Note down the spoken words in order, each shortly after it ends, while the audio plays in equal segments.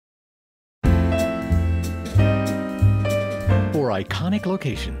iconic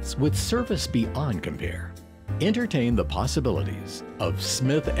locations with service beyond compare. Entertain the possibilities of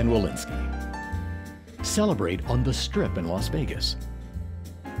Smith & Wollensky. Celebrate on the Strip in Las Vegas.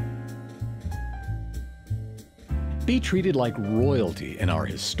 Be treated like royalty in our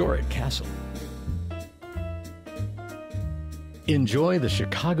historic castle. Enjoy the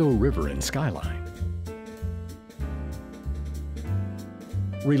Chicago River and skyline.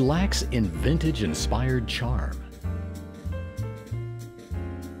 Relax in vintage-inspired charm.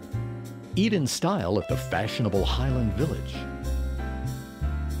 Eat in style at the fashionable Highland Village.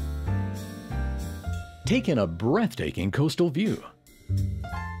 Take in a breathtaking coastal view.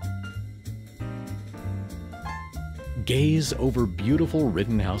 Gaze over beautiful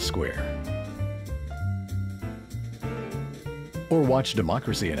Rittenhouse Square. Or watch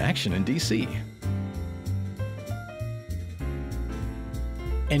democracy in action in D.C.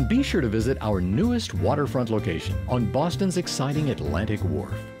 And be sure to visit our newest waterfront location on Boston's exciting Atlantic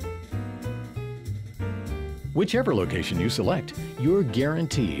Wharf. Whichever location you select, you're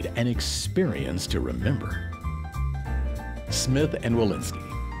guaranteed an experience to remember. Smith & Wollensky.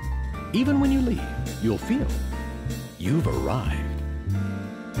 Even when you leave, you'll feel you've arrived.